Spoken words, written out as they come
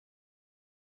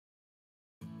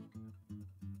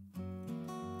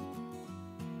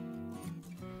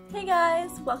Hey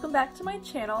guys, welcome back to my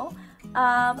channel.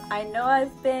 I know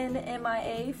I've been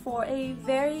MIA for a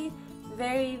very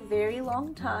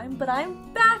long time, but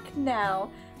I'm back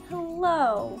now.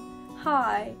 Hello.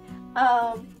 Hi.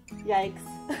 Yikes.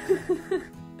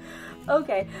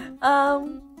 Okay.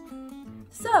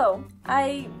 So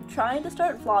I'm trying to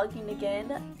start vlogging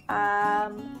again.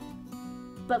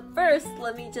 But first,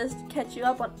 let me just catch you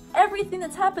up on everything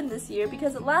that's happened this year,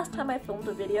 because the last time I filmed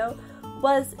a video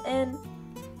was in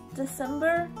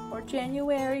December or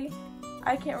January,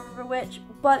 I can't remember which,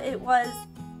 but it was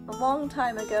a long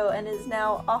time ago and is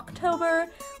now October.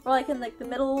 We're like in the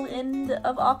middle end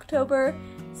of October,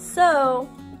 so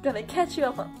I'm gonna catch you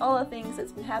up on all the things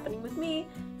that's been happening with me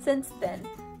since then.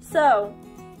 So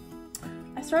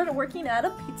I started working at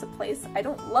a pizza place. I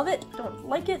don't love it, don't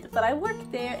like it, but I work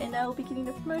there and I will be getting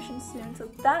a promotion soon,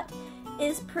 so that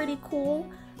is pretty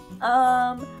cool.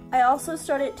 I also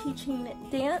started teaching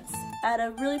dance at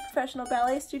a really professional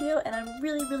ballet studio, and I'm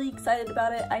really excited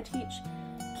about it. I teach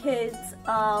kids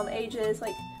ages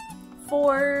like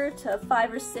 4 to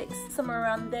 5 or 6, somewhere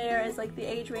around there is like the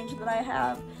age range that I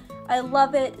have. I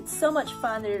love it. It's so much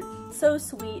fun. They're so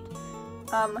sweet.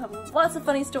 I have lots of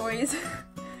funny stories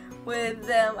with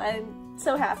them. I'm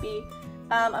so happy.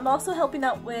 I'm also helping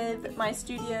out with my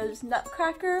studio's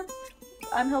Nutcracker.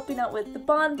 I'm helping out with the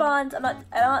bonbons. I'm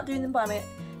not doing them by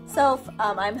myself.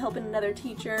 I'm helping another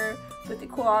teacher with the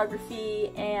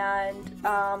choreography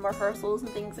and rehearsals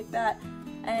and things like that.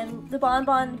 And the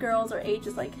bonbon girls are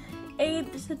ages like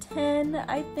 8 to 10,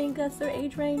 I think that's their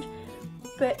age range.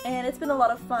 And it's been a lot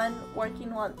of fun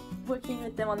working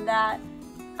with them on that.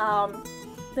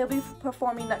 They'll be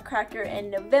performing Nutcracker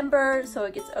in November, so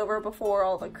it gets over before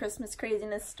all the Christmas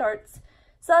craziness starts.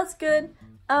 So that's good.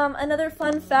 Another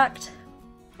fun fact,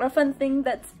 or fun thing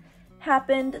that's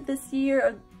happened this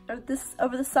year, or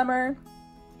over the summer,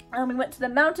 we went to the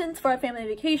mountains for our family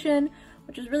vacation,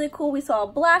 which was really cool. We saw a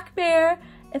black bear.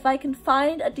 If I can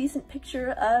find a decent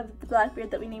picture of the black bear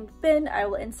that we named Ben, I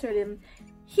will insert him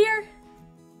here.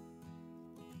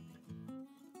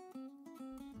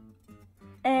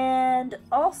 And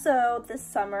also this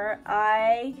summer,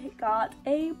 I got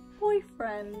a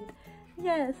boyfriend.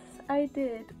 Yes, I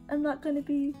did. I'm not gonna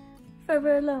be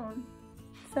forever alone.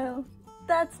 So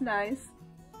that's nice.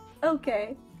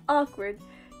 Okay, awkward.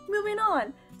 Moving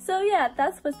on. So yeah,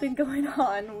 that's what's been going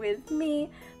on with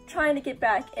me, trying to get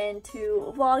back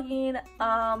into vlogging.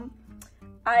 I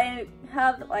don't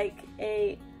have like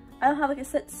a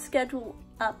set schedule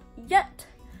up yet.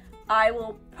 I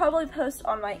will probably post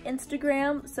on my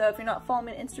Instagram, so if you're not following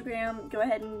me on Instagram, go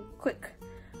ahead and click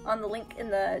on the link in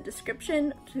the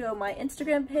description to my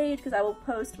Instagram page, because I will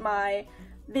post my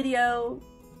video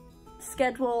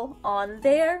schedule on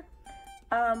there.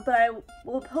 But I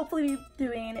will hopefully be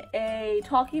doing a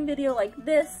talking video like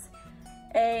this,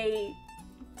 a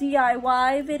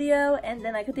DIY video, and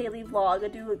then like a daily vlog. I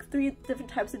do like 3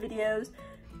 different types of videos,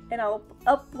 and I'll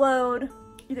upload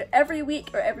either every week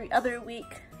or every other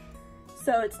week,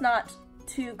 so it's not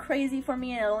too crazy for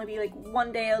me, and it'll only be like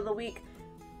 1 day of the week.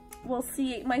 We'll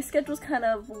see. My schedule's kind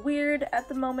of weird at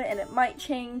the moment, and it might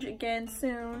change again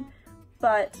soon,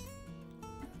 but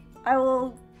I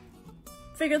will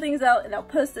figure things out, and I'll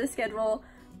post the schedule,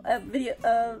 a video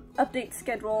update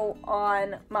schedule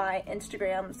on my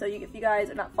Instagram. So if you guys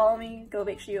are not following me, go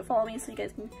make sure you follow me so you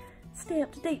guys can stay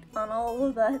up to date on all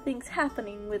of the things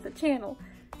happening with the channel.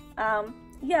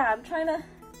 Yeah, I'm trying to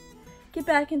get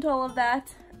back into all of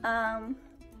that.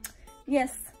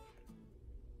 Yes,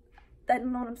 I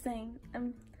don't know what I'm saying.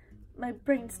 My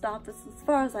brain stopped. This is as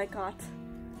far as I got.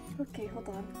 Okay, hold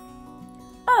on.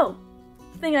 Oh,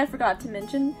 thing I forgot to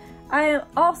mention. I am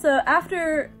also,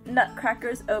 after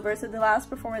Nutcracker's over, so the last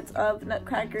performance of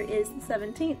Nutcracker is the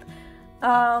 17th,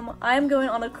 I am going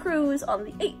on a cruise on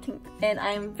the 18th, and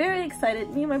I am very excited.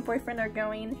 Me and my boyfriend are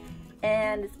going,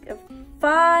 and it's a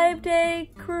 5-day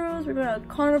cruise. We're going on a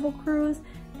Carnival cruise,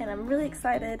 and I'm really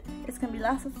excited. It's going to be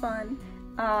lots of fun.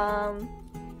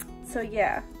 So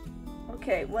yeah.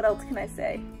 Okay, what else can I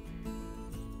say?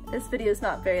 This video is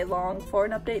not very long for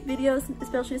an update video,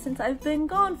 especially since I've been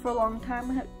gone for a long time.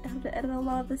 I have to edit a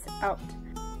lot of this out.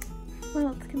 What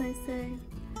else can I say?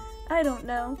 I don't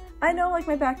know. I know like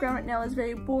my background right now is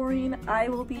very boring. I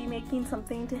will be making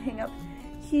something to hang up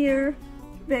here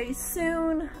very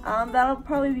soon. That'll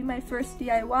probably be my first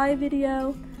DIY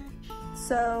video.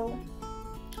 So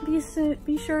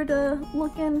be sure to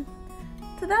look into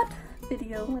that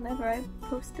video whenever I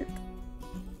post it.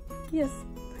 Yes.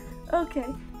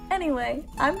 Okay. Anyway,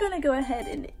 I'm gonna go ahead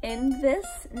and end this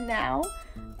now.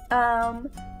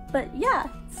 But yeah,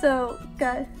 so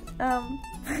guys,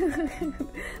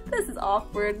 this is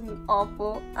awkward and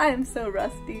awful. I am so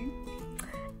rusty.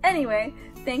 Anyway,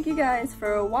 thank you guys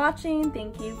for watching.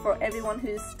 Thank you for everyone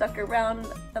who's stuck around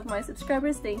of my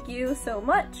subscribers. Thank you so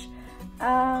much.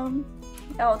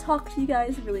 I'll talk to you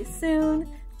guys really soon.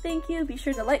 Thank you. Be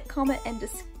sure to like, comment, and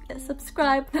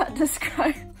subscribe. Not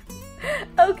describe.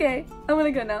 Okay, I'm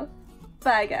gonna go now.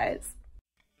 Bye, guys.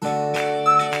 Hey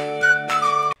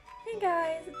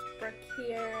guys, it's Brooke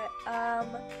here.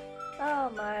 Oh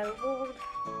my lord.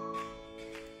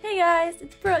 Hey guys,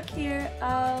 it's Brooke here.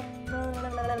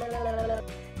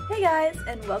 Hey guys,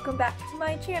 and welcome back to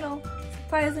my channel.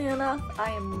 Surprisingly enough,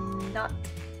 I am not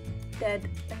dead,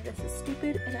 and this is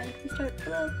stupid, and I have to start for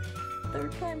the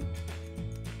third time.